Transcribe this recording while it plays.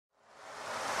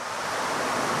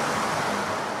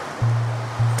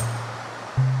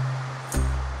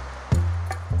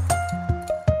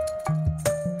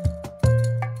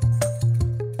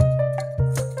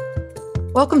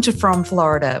Welcome to From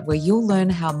Florida, where you'll learn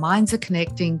how minds are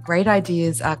connecting, great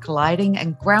ideas are colliding,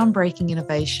 and groundbreaking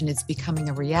innovation is becoming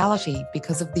a reality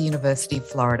because of the University of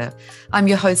Florida. I'm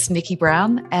your host, Nikki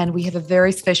Brown, and we have a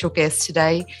very special guest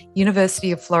today,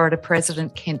 University of Florida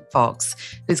President Kent Fuchs,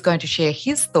 who's going to share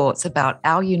his thoughts about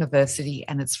our university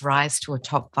and its rise to a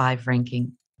top 5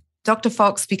 ranking. Dr.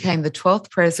 Fuchs became the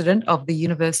 12th president of the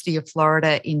University of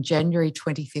Florida in January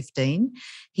 2015.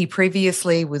 He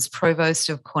previously was provost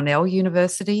of Cornell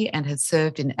University and has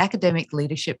served in academic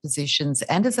leadership positions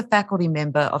and as a faculty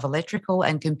member of electrical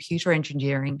and computer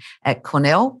engineering at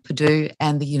Cornell, Purdue,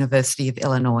 and the University of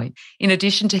Illinois. In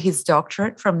addition to his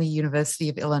doctorate from the University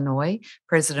of Illinois,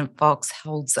 President Fuchs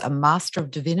holds a Master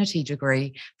of Divinity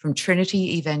degree from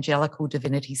Trinity Evangelical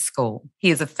Divinity School.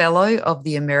 He is a fellow of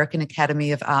the American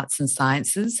Academy of Arts and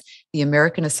Sciences, the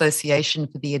American Association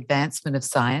for the Advancement of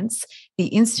Science, the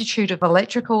Institute of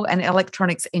Electrical and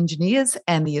Electronics Engineers,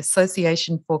 and the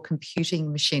Association for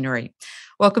Computing Machinery.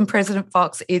 Welcome, President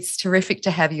Fuchs. It's terrific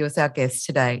to have you as our guest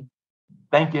today.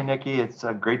 Thank you, Nikki. It's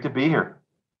great to be here.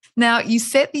 Now, you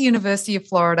set the University of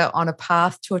Florida on a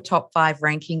path to a top 5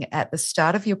 ranking at the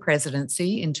start of your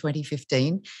presidency in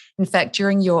 2015. In fact,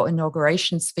 during your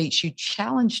inauguration speech, you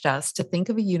challenged us to think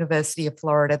of a University of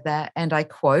Florida that, and I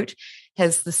quote,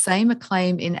 has the same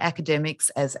acclaim in academics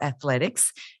as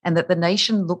athletics, and that the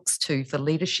nation looks to for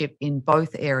leadership in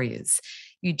both areas.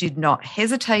 You did not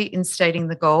hesitate in stating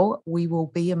the goal, we will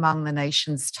be among the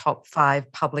nation's top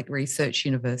 5 public research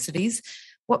universities.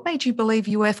 What made you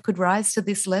believe UF could rise to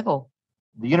this level?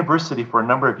 The university for a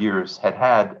number of years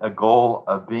had a goal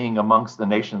of being amongst the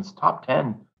nation's top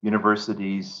 10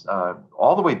 universities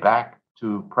all the way back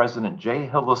to President J.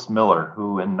 Hillis Miller,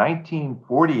 who in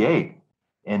 1948,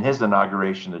 in his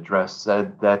inauguration address,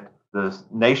 said that the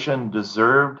nation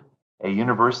deserved a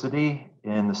university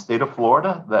in the state of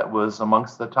Florida that was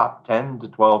amongst the top 10 to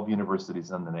 12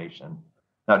 universities in the nation.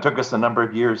 Now, it took us a number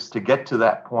of years to get to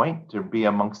that point, to be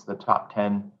amongst the top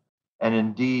 10. And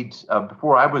indeed,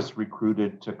 before I was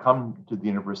recruited to come to the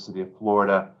University of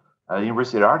Florida, the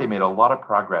university had already made a lot of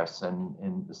progress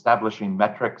in establishing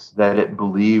metrics that it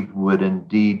believed would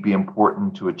indeed be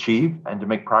important to achieve and to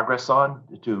make progress on,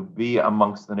 to be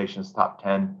amongst the nation's top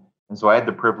 10. And so I had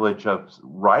the privilege of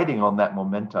riding on that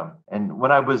momentum. And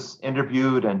when I was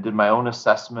interviewed and did my own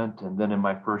assessment, and then in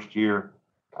my first year,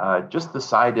 just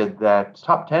decided that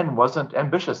top 10 wasn't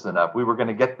ambitious enough. We were going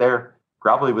to get there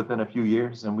probably within a few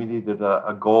years, and we needed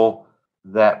a goal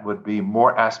that would be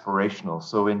more aspirational.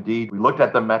 So indeed, we looked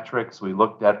at the metrics, we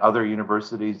looked at other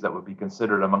universities that would be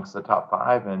considered amongst the top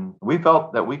 5, and we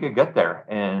felt that we could get there.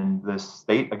 And the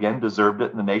state, again, deserved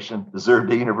it, and the nation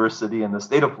deserved a university in the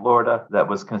state of Florida that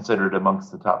was considered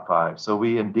amongst the top 5. So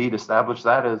we indeed established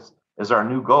that as our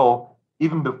new goal,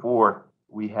 even before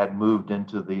we had moved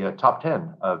into the top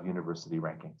 10 of university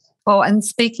rankings. Well, and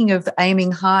speaking of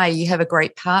aiming high, you have a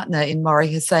great partner in Maury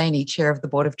Hosseini, Chair of the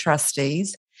Board of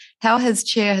Trustees. How has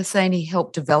Chair Hosseini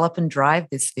helped develop and drive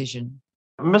this vision?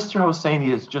 Mr.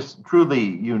 Hosseini is just truly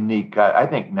unique, I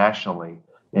think, nationally,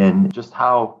 in just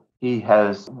how he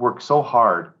has worked so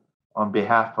hard on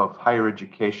behalf of higher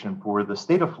education for the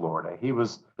state of Florida. He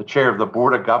was the chair of the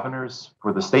Board of Governors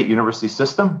for the state university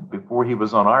system before he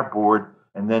was on our board,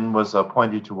 and then was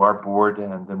appointed to our board,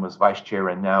 and then was vice chair,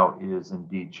 and now is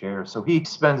indeed chair. So he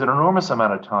spends an enormous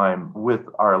amount of time with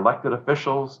our elected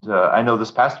officials. I know this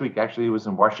past week, actually, he was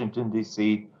in Washington,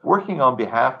 D.C., working on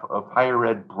behalf of higher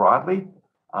ed broadly,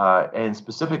 and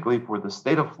specifically for the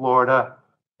state of Florida,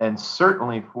 and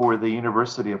certainly for the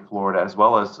University of Florida, as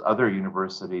well as other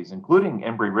universities, including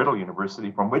Embry-Riddle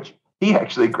University, from which he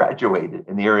actually graduated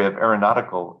in the area of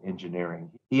aeronautical engineering.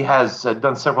 He has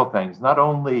done several things. Not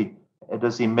only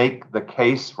does he make the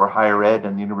case for higher ed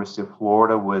and the University of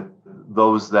Florida with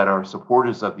those that are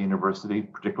supporters of the university,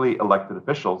 particularly elected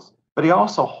officials, but he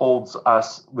also holds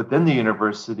us within the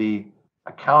university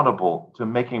accountable to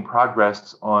making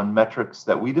progress on metrics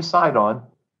that we decide on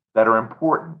that are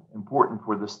important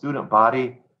for the student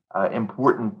body,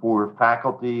 important for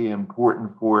faculty,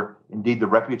 important for indeed the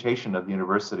reputation of the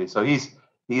university. So he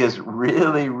is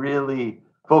really, really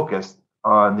focused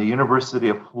on the University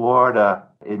of Florida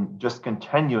in just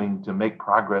continuing to make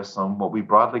progress on what we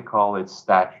broadly call its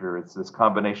stature. It's this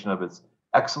combination of its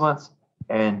excellence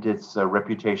and its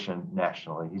reputation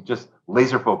nationally. He's just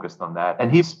laser focused on that.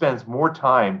 And he spends more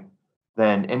time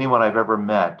than anyone I've ever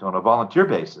met on a volunteer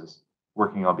basis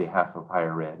working on behalf of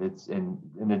higher ed. It's in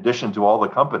addition to all the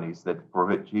companies for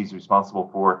which he's responsible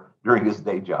for during his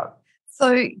day job.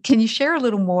 So can you share a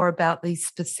little more about these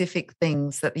specific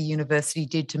things that the university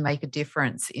did to make a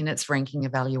difference in its ranking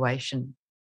evaluation?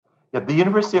 Yeah, the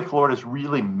University of Florida is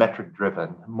really metric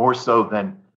driven, more so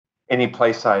than any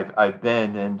place I've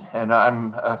been. And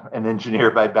I'm an engineer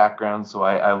by background, so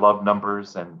I love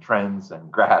numbers and trends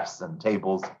and graphs and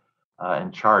tables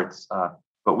and charts.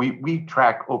 But we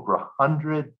track over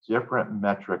 100 different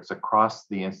metrics across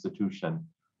the institution.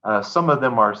 Some of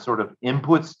them are sort of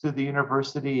inputs to the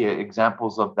university.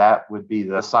 Examples of that would be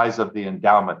the size of the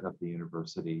endowment of the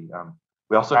university.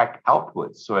 We also track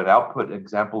outputs. So an output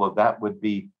example of that would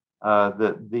be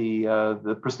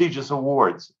the prestigious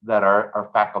awards that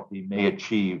our faculty may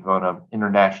achieve on an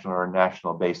international or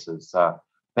national basis.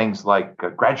 Things like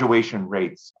graduation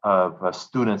rates of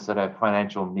students that have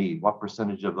financial need. What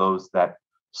percentage of those that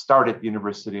start at the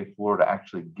University of Florida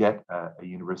actually get a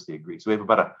university degree? So we have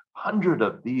about 100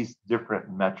 of these different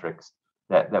metrics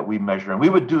that we measure. And we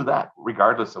would do that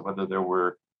regardless of whether there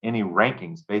were any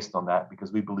rankings based on that,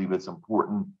 because we believe it's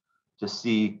important to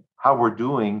see how we're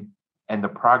doing and the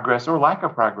progress or lack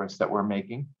of progress that we're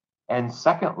making. And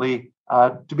secondly,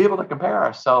 to be able to compare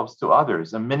ourselves to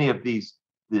others. And many of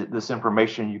this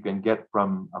information you can get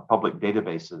from public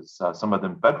databases, some of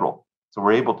them federal. So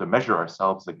we're able to measure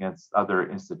ourselves against other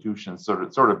institutions,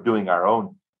 sort of doing our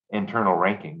own internal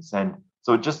rankings. And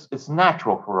so it's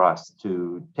natural for us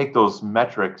to take those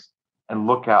metrics and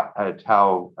look at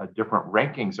how different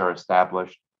rankings are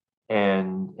established,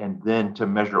 and then to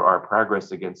measure our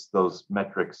progress against those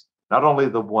metrics, not only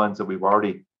the ones that we've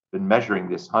already been measuring,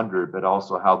 this 100, but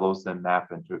also how those then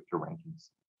map into rankings.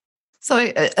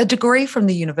 So a degree from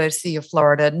the University of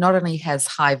Florida not only has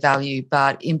high value,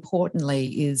 but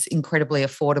importantly is incredibly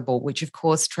affordable, which of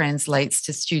course translates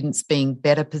to students being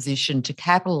better positioned to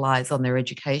capitalise on their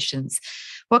educations.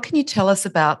 What can you tell us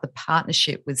about the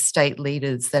partnership with state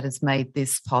leaders that has made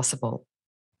this possible?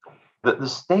 The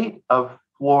state of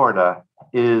Florida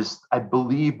is, I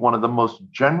believe, one of the most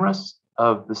generous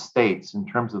of the states in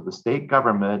terms of the state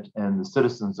government and the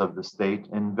citizens of the state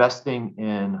investing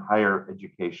in higher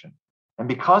education. And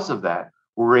because of that,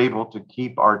 we're able to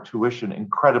keep our tuition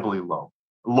incredibly low,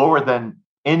 lower than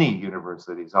any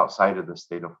universities outside of the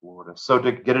state of Florida. So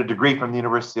to get a degree from the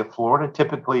University of Florida,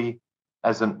 typically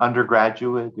as an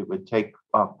undergraduate, it would take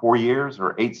 4 years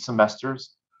or 8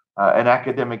 semesters. An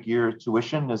academic year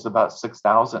tuition is about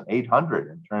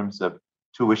 $6,800 in terms of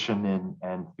tuition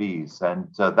and fees. And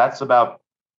that's about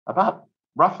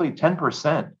roughly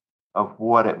 10% of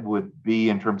what it would be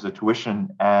in terms of tuition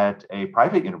at a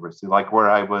private university, like where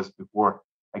I was before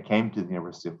I came to the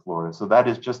University of Florida. So that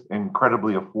is just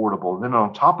incredibly affordable. And then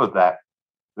on top of that,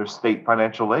 there's state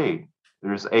financial aid.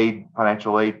 There's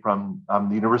financial aid from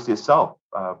the university itself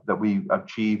that we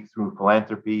achieve through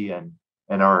philanthropy and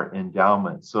our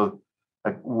endowment. So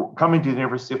coming to the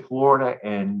University of Florida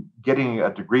and getting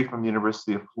a degree from the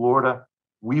University of Florida,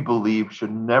 we believe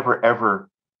should never, ever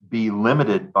be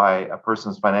limited by a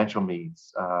person's financial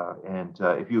needs. And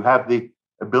if you have the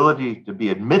ability to be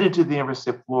admitted to the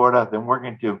University of Florida, then we're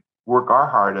going to work our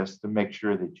hardest to make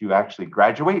sure that you actually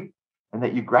graduate, and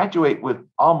that you graduate with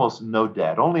almost no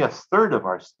debt. Only a third of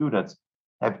our students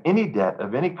have any debt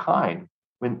of any kind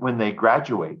when they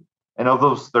graduate. And of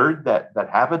those third that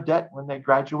have a debt when they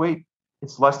graduate,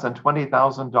 it's less than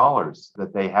 $20,000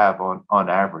 that they have on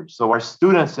average. So our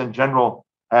students in general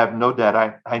have no debt.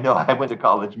 I know I went to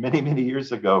college many, many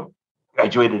years ago,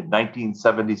 graduated in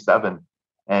 1977.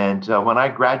 And when I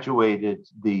graduated,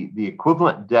 the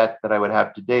equivalent debt that I would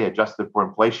have today, adjusted for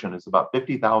inflation, is about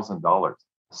 $50,000.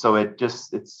 So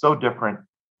it's so different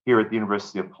here at the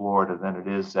University of Florida than it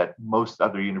is at most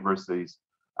other universities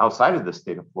outside of the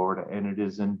state of Florida. And it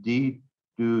is indeed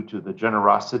due to the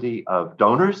generosity of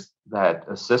donors that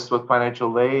assist with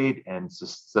financial aid and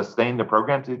sustain the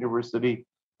programs at the university,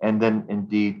 and then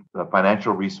indeed the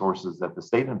financial resources that the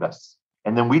state invests.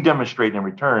 And then we demonstrate in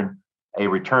return a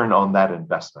return on that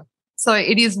investment. So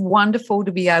it is wonderful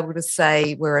to be able to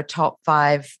say we're a top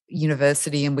 5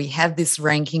 university and we have this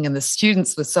ranking, and the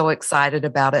students were so excited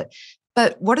about it.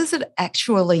 But what does it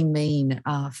actually mean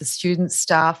for students,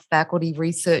 staff, faculty,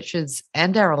 researchers,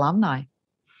 and our alumni?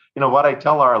 You know, what I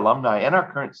tell our alumni and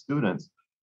our current students,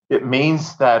 it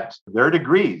means that their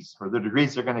degrees, or the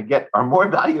degrees they're going to get, are more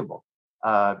valuable.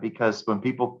 Because when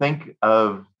people think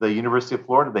of the University of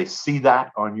Florida, they see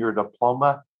that on your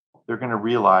diploma. They're going to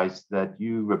realize that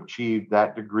you achieved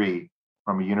that degree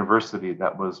from a university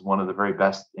that was one of the very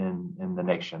best in the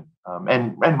nation,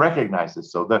 and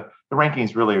recognizes. So the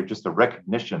rankings really are just a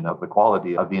recognition of the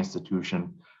quality of the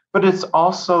institution. But it's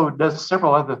also does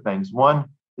several other things. One,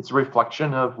 it's a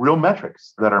reflection of real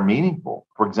metrics that are meaningful.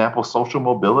 For example, social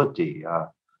mobility,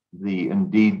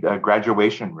 the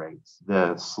graduation rates,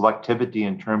 the selectivity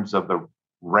in terms of the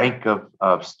rank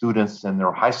of students in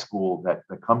their high school that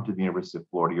come to the University of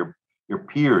Florida, your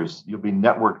peers. You'll be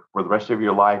networked for the rest of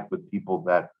your life with people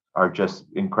that are just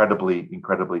incredibly,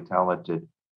 incredibly talented.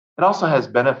 It also has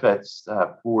benefits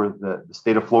for the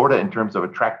state of Florida in terms of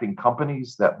attracting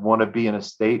companies that want to be in a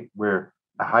state where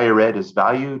higher ed is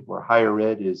valued, where higher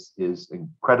ed is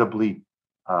incredibly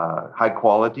high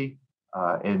quality,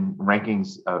 and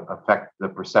rankings affect the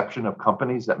perception of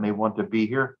companies that may want to be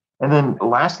here. And then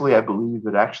lastly, I believe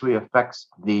it actually affects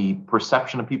the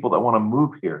perception of people that want to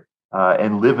move here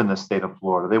and live in the state of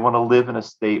Florida. They want to live in a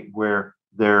state where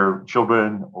their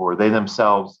children or they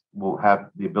themselves will have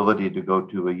the ability to go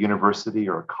to a university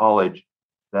or a college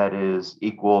that is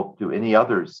equal to any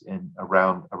others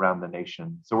around the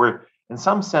nation. So we're, in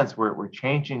some sense, we're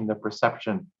changing the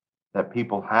perception that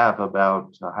people have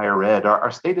about higher ed.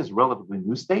 Our state is a relatively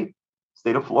new state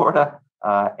of Florida,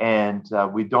 and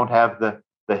we don't have the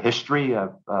history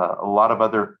of a lot of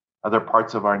other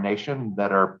parts of our nation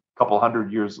that are a couple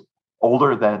hundred years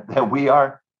older than we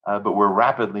are. But we're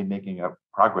rapidly making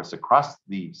progress across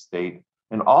the state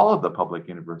in all of the public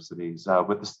universities,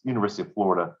 with the University of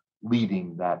Florida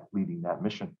leading that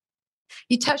mission.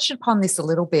 You touched upon this a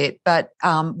little bit, but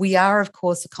we are, of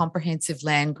course, a comprehensive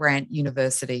land grant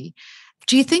university.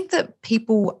 Do you think that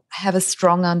people have a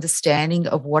strong understanding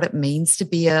of what it means to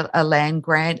be a land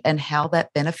grant and how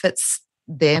that benefits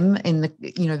them in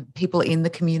the people in the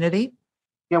community?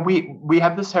 Yeah, we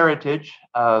have this heritage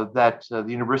that the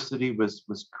university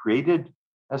was created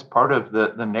as part of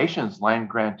the nation's land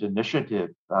grant initiative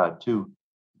to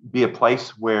be a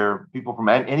place where people from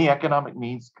any economic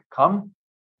means could come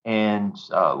and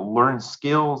learn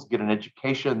skills, get an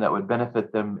education that would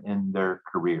benefit them in their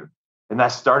career. And that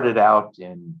started out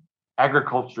in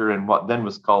agriculture and what then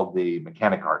was called the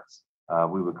mechanic arts.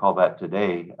 We would call that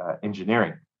today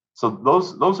engineering. So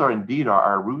those are indeed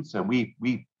our roots, and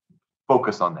we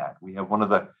focus on that. We have one of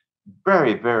the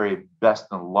very, very best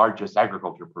and largest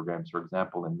agriculture programs, for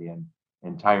example, in the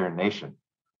entire nation.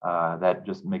 That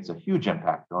just makes a huge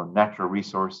impact on natural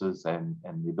resources and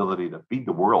the ability to feed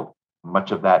the world,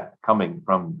 much of that coming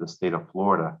from the state of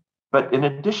Florida. But in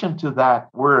addition to that,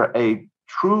 we're a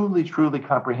truly, truly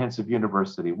comprehensive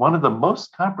university, one of the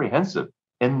most comprehensive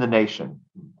in the nation.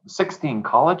 16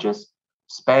 colleges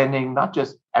spanning not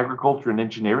just agriculture and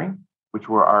engineering, which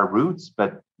were our roots,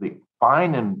 but the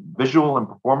fine and visual and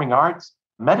performing arts,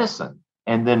 medicine,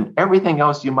 and then everything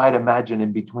else you might imagine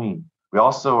in between. We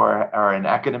also are an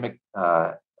academic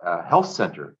health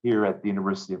center here at the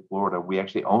University of Florida. We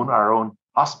actually own our own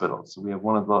hospitals. So we have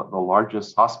one of the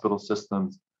largest hospital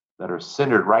systems that are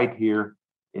centered right here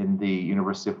in the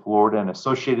University of Florida, and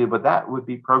associated with that would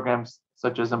be programs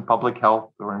such as in public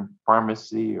health or in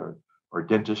pharmacy or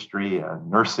dentistry,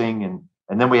 nursing,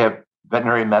 and then we have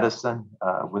veterinary medicine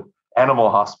with animal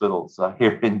hospitals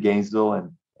here in Gainesville,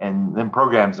 and then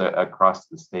programs across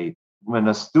the state. When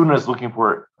a student is looking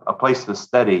for a place to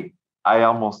study, I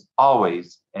almost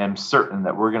always am certain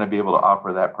that we're going to be able to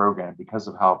offer that program because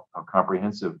of how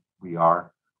comprehensive we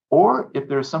are. Or if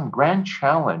there's some grand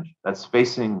challenge that's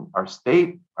facing our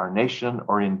state, our nation,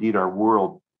 or indeed our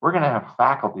world, we're going to have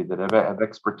faculty that have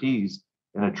expertise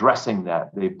in addressing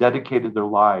that. They've dedicated their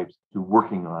lives to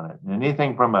working on it. And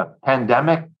anything from a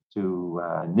pandemic to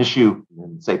an issue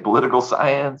in, say, political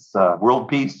science, world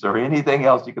peace, or anything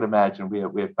else you can imagine, we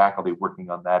have faculty working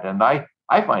on that. And I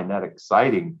find that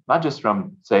exciting, not just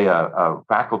from, say, a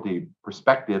faculty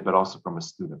perspective, but also from a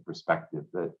student perspective,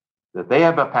 that they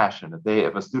have a passion.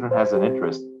 If a student has an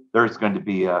interest, there's going to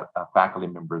be a faculty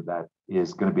member that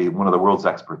is going to be one of the world's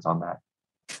experts on that.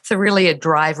 So really a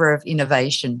driver of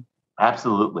innovation.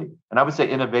 Absolutely. And I would say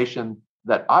innovation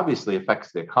that obviously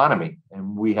affects the economy.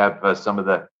 And we have some of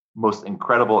the most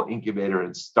incredible incubator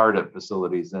and startup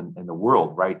facilities in the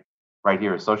world, right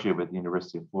here associated with the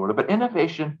University of Florida. But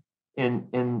innovation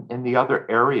in the other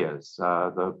areas,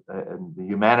 the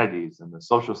humanities and the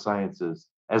social sciences,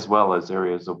 as well as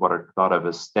areas of what are thought of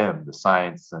as STEM, the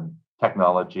science and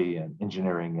technology and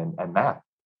engineering and math.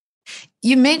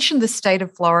 You mentioned the state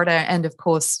of Florida and, of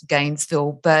course,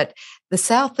 Gainesville, but the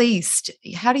Southeast,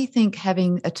 how do you think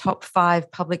having a top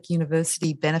 5 public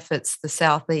university benefits the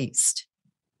Southeast?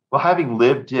 Well, having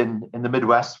lived in the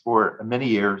Midwest for many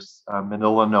years, in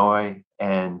Illinois,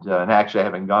 and actually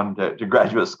having gone to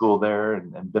graduate school there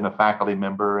and been a faculty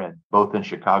member, and both in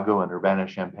Chicago and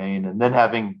Urbana-Champaign, and then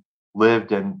having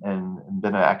lived and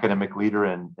been an academic leader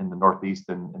in the Northeast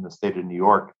and in the state of New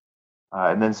York,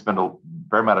 and then spent a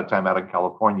fair amount of time out in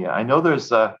California. I know there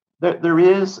is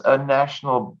a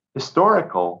national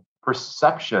historical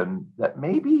perception that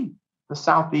maybe the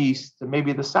Southeast and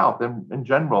maybe the South in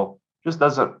general just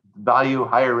doesn't value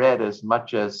higher ed as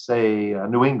much as, say,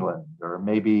 New England or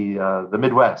maybe the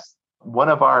Midwest. One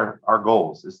of our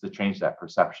goals is to change that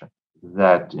perception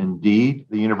that indeed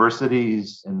the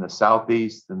universities in the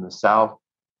Southeast and the South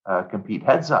compete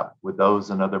heads up with those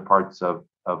in other parts of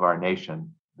our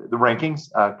nation. The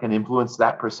rankings can influence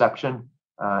that perception,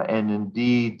 and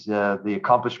indeed the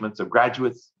accomplishments of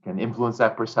graduates can influence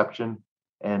that perception,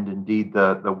 and indeed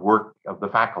the work of the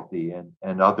faculty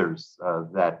and others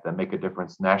that make a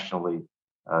difference nationally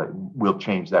will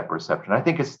change that perception. I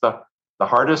think it's the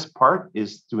hardest part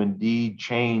is to indeed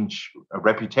change a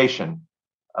reputation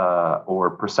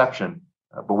or perception,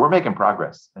 but we're making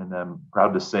progress. And I'm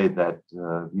proud to say that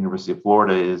the University of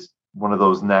Florida is one of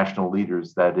those national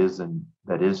leaders that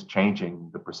is changing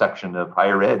the perception of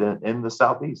higher ed in the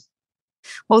Southeast.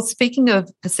 Well, speaking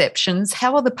of perceptions,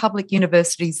 how are the public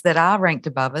universities that are ranked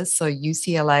above us, so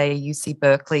UCLA, UC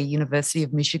Berkeley, University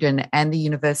of Michigan, and the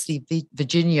University of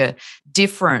Virginia,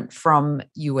 different from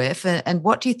UF? And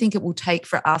what do you think it will take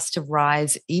for us to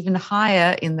rise even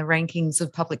higher in the rankings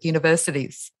of public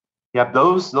universities? Yeah,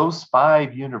 those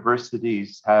five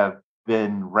universities have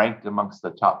been ranked amongst the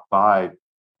top five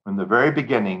from the very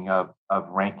beginning of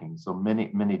ranking, so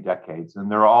many decades.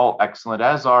 And they're all excellent,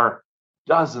 as are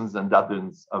dozens and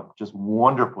dozens of just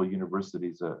wonderful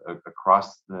universities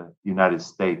across the United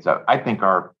States. I think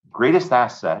our greatest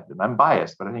asset, and I'm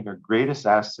biased, but I think our greatest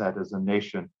asset as a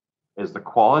nation is the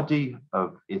quality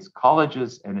of its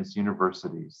colleges and its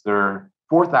universities. There are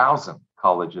 4,000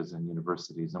 colleges and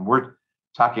universities, and we're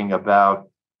talking about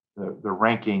the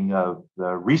ranking of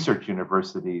the research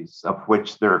universities, of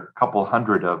which there are a couple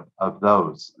hundred of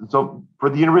those. So for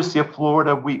the University of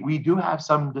Florida, we do have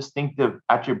some distinctive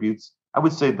attributes. I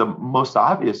would say the most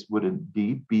obvious would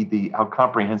indeed be how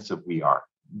comprehensive we are.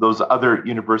 Those other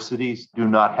universities do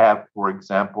not have, for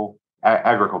example,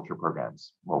 agriculture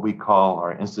programs, what we call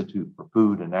our Institute for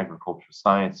Food and Agriculture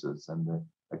Sciences, and the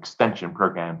extension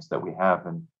programs that we have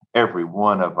in every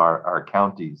one of our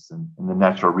counties, and the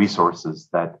natural resources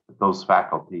that those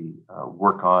faculty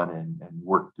work on and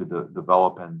work to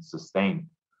develop and sustain.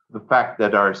 The fact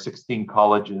that our 16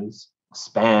 colleges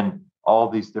span all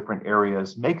these different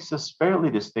areas makes us fairly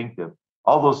distinctive.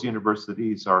 All those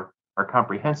universities are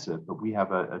comprehensive, but we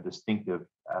have a distinctive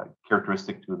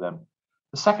characteristic to them.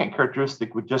 The second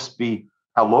characteristic would just be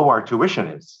how low our tuition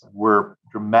is. We're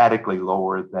dramatically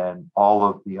lower than all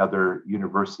of the other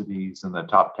universities in the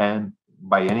top 10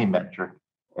 by any metric,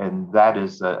 and that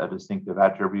is a distinctive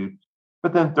attribute.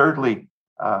 But then thirdly,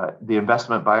 the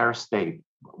investment by our state.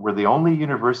 We're the only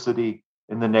university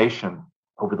in the nation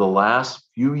over the last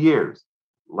few years,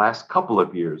 last couple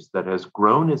of years, that has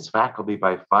grown its faculty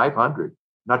by 500,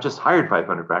 not just hired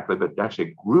 500 faculty, but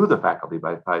actually grew the faculty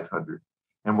by 500.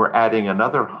 And we're adding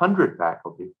another 100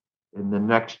 faculty in the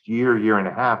next year and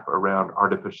a half around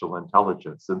artificial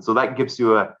intelligence. And so that gives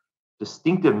you a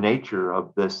distinctive nature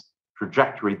of this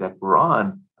trajectory that we're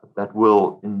on that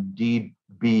will indeed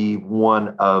be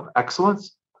one of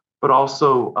excellence, but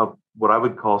also of what I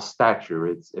would call stature.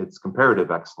 It's comparative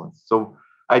excellence. So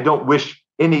I don't wish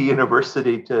any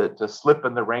university to slip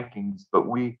in the rankings, but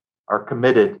we are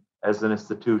committed as an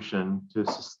institution to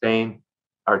sustain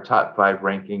our top five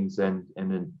rankings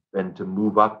and to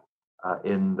move up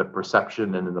in the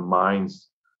perception and in the mind's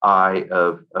eye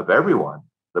of everyone,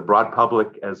 the broad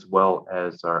public as well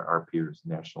as our peers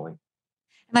nationally.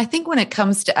 And I think when it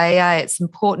comes to AI, it's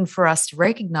important for us to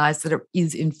recognize that it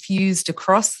is infused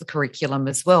across the curriculum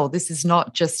as well. This is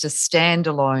not just a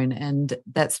standalone, and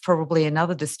that's probably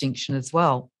another distinction as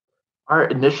well. Our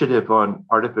initiative on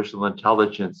artificial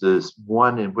intelligence is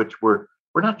one in which we're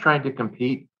not trying to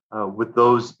compete with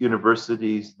those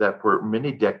universities that for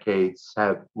many decades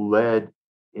have led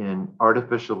in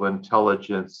artificial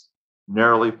intelligence,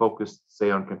 narrowly focused, say,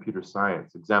 on computer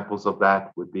science. Examples of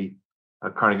that would be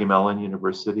Carnegie Mellon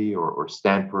University or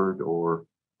Stanford or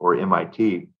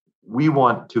MIT. We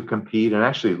want to compete and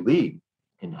actually lead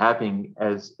in having,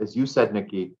 as you said,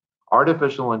 Nikki,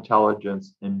 artificial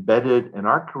intelligence embedded in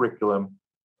our curriculum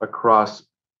across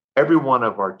every one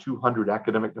of our 200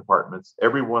 academic departments,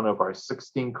 every one of our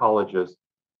 16 colleges,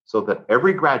 so that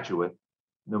every graduate,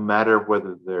 no matter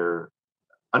whether they're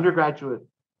undergraduate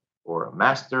or a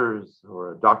master's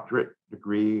or a doctorate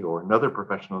degree or another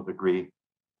professional degree,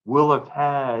 will have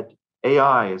had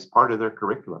AI as part of their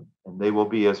curriculum. And they will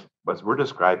be, as we're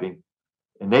describing,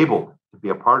 enabled to be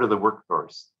a part of the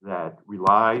workforce that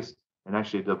relies and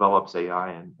actually develops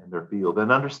AI in their field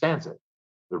and understands it,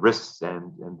 the risks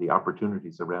and the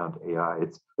opportunities around AI.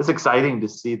 It's exciting to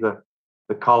see the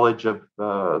College of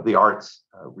the Arts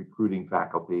recruiting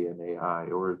faculty in AI,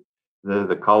 or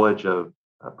the College of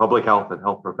public health and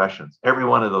health professions. Every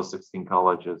one of those 16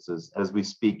 colleges is, as we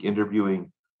speak,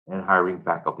 interviewing and hiring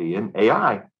faculty in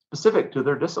AI specific to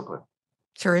their discipline.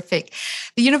 Terrific.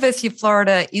 The University of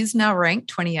Florida is now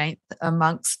ranked 28th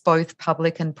amongst both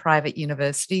public and private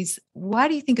universities. Why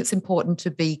do you think it's important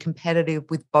to be competitive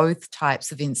with both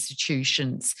types of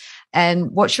institutions?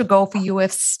 And what's your goal for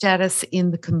UF status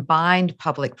in the combined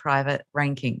public-private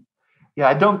ranking? Yeah,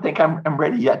 I don't think I'm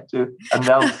ready yet to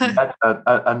announce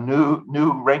a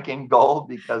new ranking goal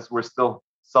because we're still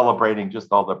celebrating just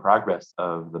all the progress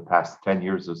of the past 10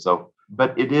 years or so.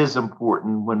 But it is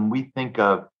important when we think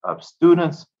of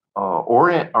students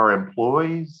or our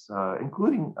employees,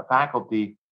 including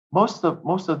faculty. Most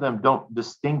of them don't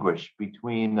distinguish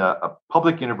between a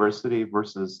public university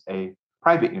versus a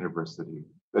private university.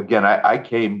 Again, I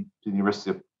came to the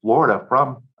University of Florida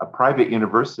from a private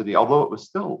university, although it was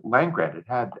still land grant. It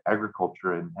had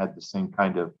agriculture and had the same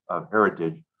kind of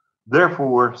heritage.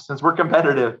 Therefore, since we're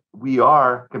competitive, we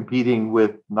are competing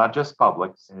with not just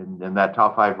publics, and that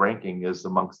top 5 ranking is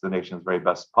amongst the nation's very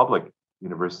best public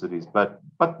universities, but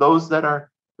those that are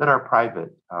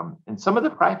private. And some of the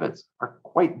privates are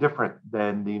quite different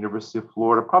than the University of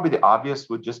Florida. Probably the obvious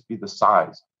would just be the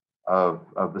size of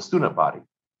the student body.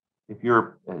 If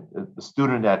you're a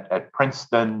student at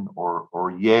Princeton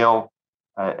or Yale,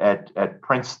 at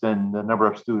Princeton, the number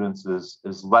of students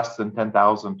is less than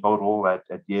 10,000 total. At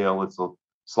Yale, it's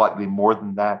slightly more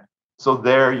than that. So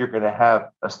there you're going to have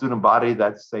a student body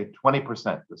that's, say,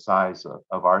 20% the size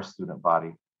of our student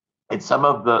body. And some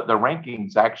of the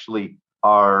rankings actually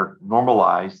are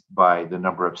normalized by the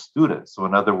number of students. So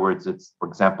in other words, it's, for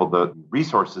example, the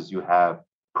resources you have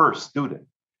per student.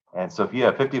 And so if you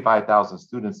have 55,000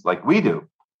 students like we do,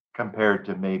 compared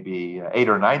to maybe 8,000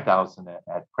 or 9,000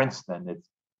 at Princeton,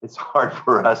 it's hard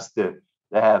for us to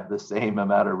have the same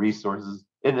amount of resources.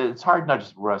 And it's hard not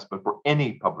just for us, but for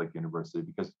any public university,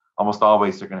 because almost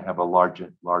always they're going to have a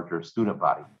larger student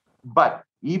body. But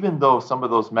even though some of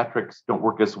those metrics don't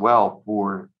work as well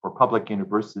for public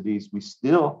universities, we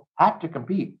still have to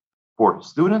compete for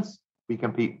students. We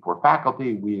compete for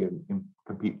faculty. We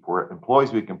compete for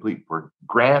employees. We compete for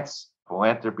grants,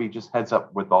 philanthropy. Just heads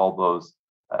up with all those,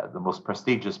 the most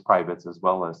prestigious privates as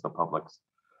well as the publics.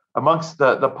 Amongst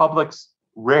the publics,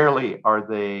 rarely are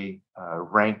they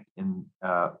ranked in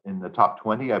the top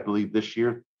 20. I believe this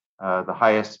year the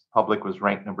highest public was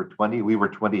ranked number 20. We were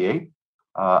 28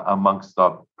 amongst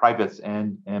the privates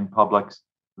and publics.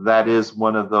 That is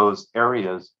one of those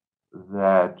areas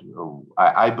that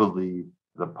I believe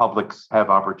the publics have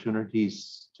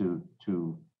opportunities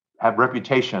to have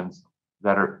reputations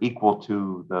that are equal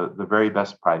to the very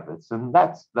best privates. And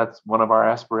that's one of our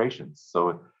aspirations.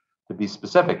 So to be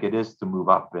specific, it is to move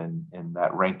up in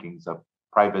that rankings of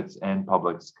privates and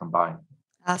publics combined.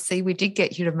 See, we did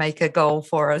get you to make a goal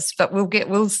for us, but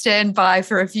we'll stand by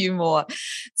for a few more.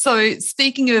 So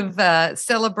speaking of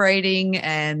celebrating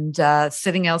and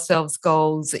setting ourselves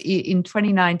goals, in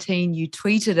 2019, you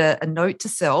tweeted a note to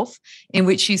self in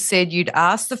which you said you'd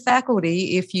ask the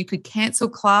faculty if you could cancel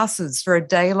classes for a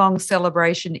day-long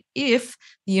celebration if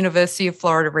the University of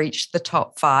Florida reached the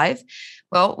top 5.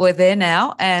 Well, we're there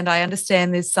now, and I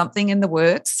understand there's something in the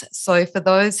works. So for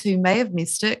those who may have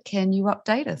missed it, can you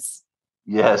update us?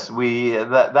 Yes,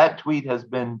 that tweet has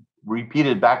been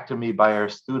repeated back to me by our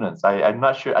students. I'm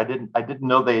not sure. I didn't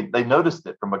know they noticed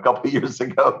it from a couple of years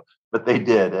ago, but they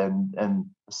did. And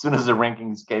as soon as the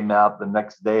rankings came out the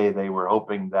next day, they were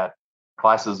hoping that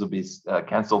classes would be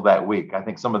canceled that week. I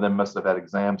think some of them must have had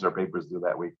exams or papers due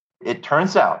that week. It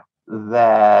turns out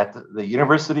that the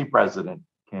university president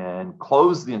can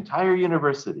close the entire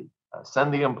university,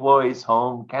 send the employees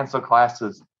home, cancel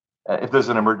classes, if there's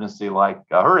an emergency like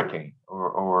a hurricane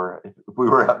or if we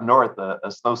were up north, a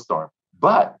snowstorm.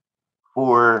 But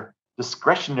for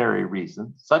discretionary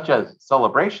reasons, such as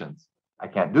celebrations, I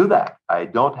can't do that. I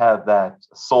don't have that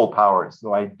sole power.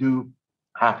 So I do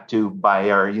have to,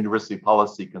 by our university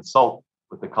policy, consult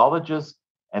with the colleges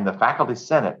and the faculty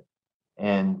senate,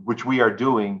 and which we are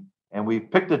doing. And we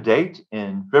picked a date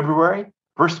in February,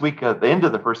 the end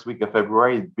of the first week of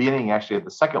February, beginning actually of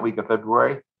the second week of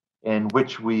February, in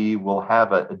which we will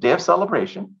have a day of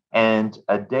celebration and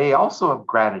a day also of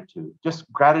gratitude, just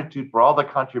gratitude for all the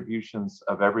contributions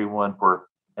of everyone for,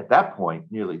 at that point,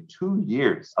 nearly 2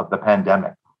 years of the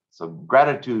pandemic. So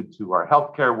gratitude to our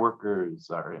healthcare workers,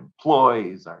 our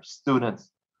employees, our students,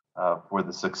 for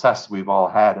the success we've all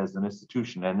had as an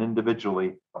institution and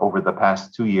individually over the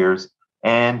past 2 years.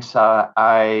 And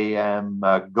I am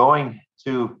going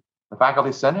to the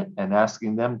faculty senate and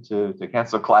asking them to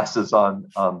cancel classes on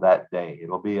that day.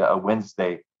 It'll be a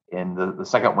Wednesday, in the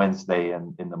second Wednesday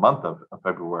in the month of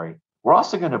February. we're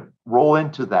also going to roll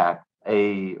into that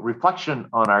a reflection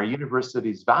on our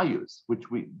university's values, which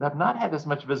we have not had as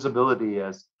much visibility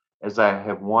as I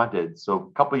have wanted. So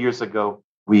a couple of years ago,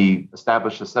 we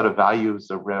established a set of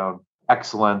values around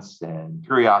excellence and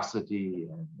curiosity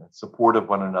and support of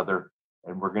one another.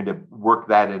 And we're going to work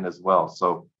that in as well.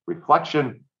 So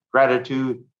reflection,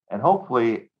 gratitude, and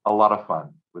hopefully a lot of fun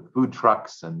with food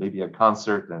trucks and maybe a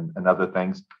concert and other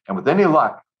things. And with any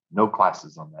luck, no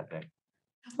classes on that day.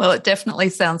 Well, it definitely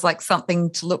sounds like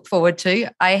something to look forward to.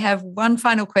 I have one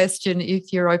final question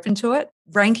if you're open to it.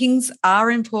 Rankings are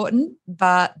important,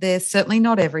 but they're certainly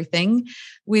not everything.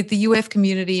 With the UF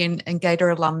community and Gator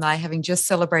alumni having just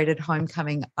celebrated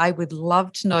homecoming, I would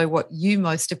love to know what you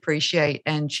most appreciate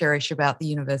and cherish about the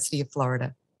University of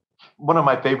Florida. One of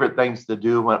my favorite things to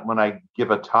do when I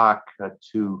give a talk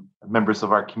to members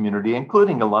of our community,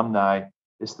 including alumni,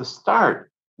 is to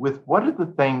start with what are the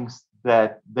things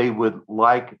that they would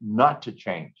like not to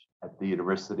change at the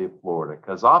University of Florida.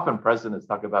 Because often presidents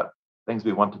talk about things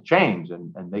we want to change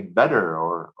and make better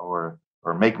or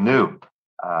make new.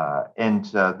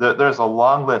 There's a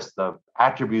long list of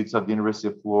attributes of the University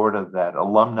of Florida that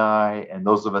alumni and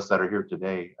those of us that are here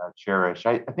today cherish.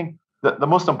 I think the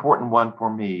most important one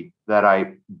for me that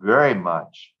I very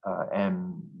much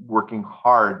am working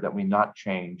hard that we not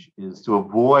change is to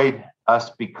avoid us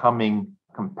becoming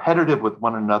competitive with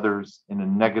one another's in a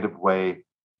negative way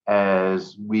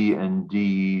as we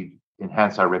indeed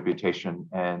enhance our reputation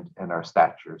and our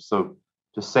stature. So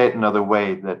to say it another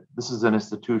way, that this is an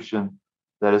institution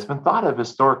that has been thought of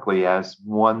historically as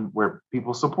one where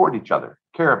people support each other,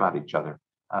 care about each other,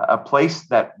 a place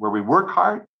where we work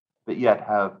hard, but yet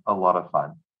have a lot of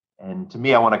fun. And to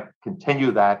me, I want to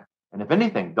continue that. And if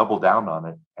anything, double down on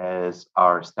it as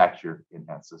our stature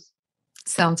enhances.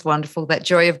 Sounds wonderful, that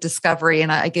joy of discovery.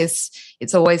 And I guess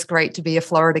it's always great to be a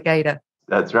Florida Gator.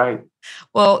 That's right.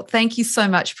 Well, thank you so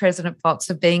much, President Fuchs,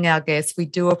 for being our guest. We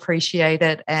do appreciate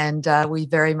it, and we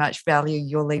very much value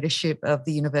your leadership of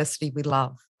the university we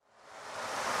love.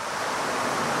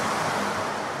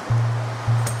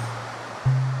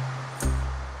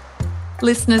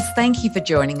 Listeners, thank you for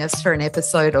joining us for an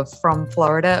episode of From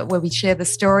Florida, where we share the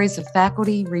stories of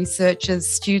faculty, researchers,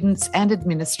 students, and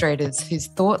administrators whose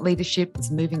thought leadership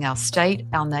is moving our state,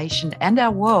 our nation, and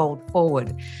our world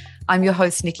forward. I'm your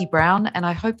host, Nikki Brown, and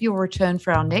I hope you'll return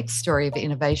for our next story of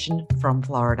innovation from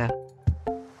Florida.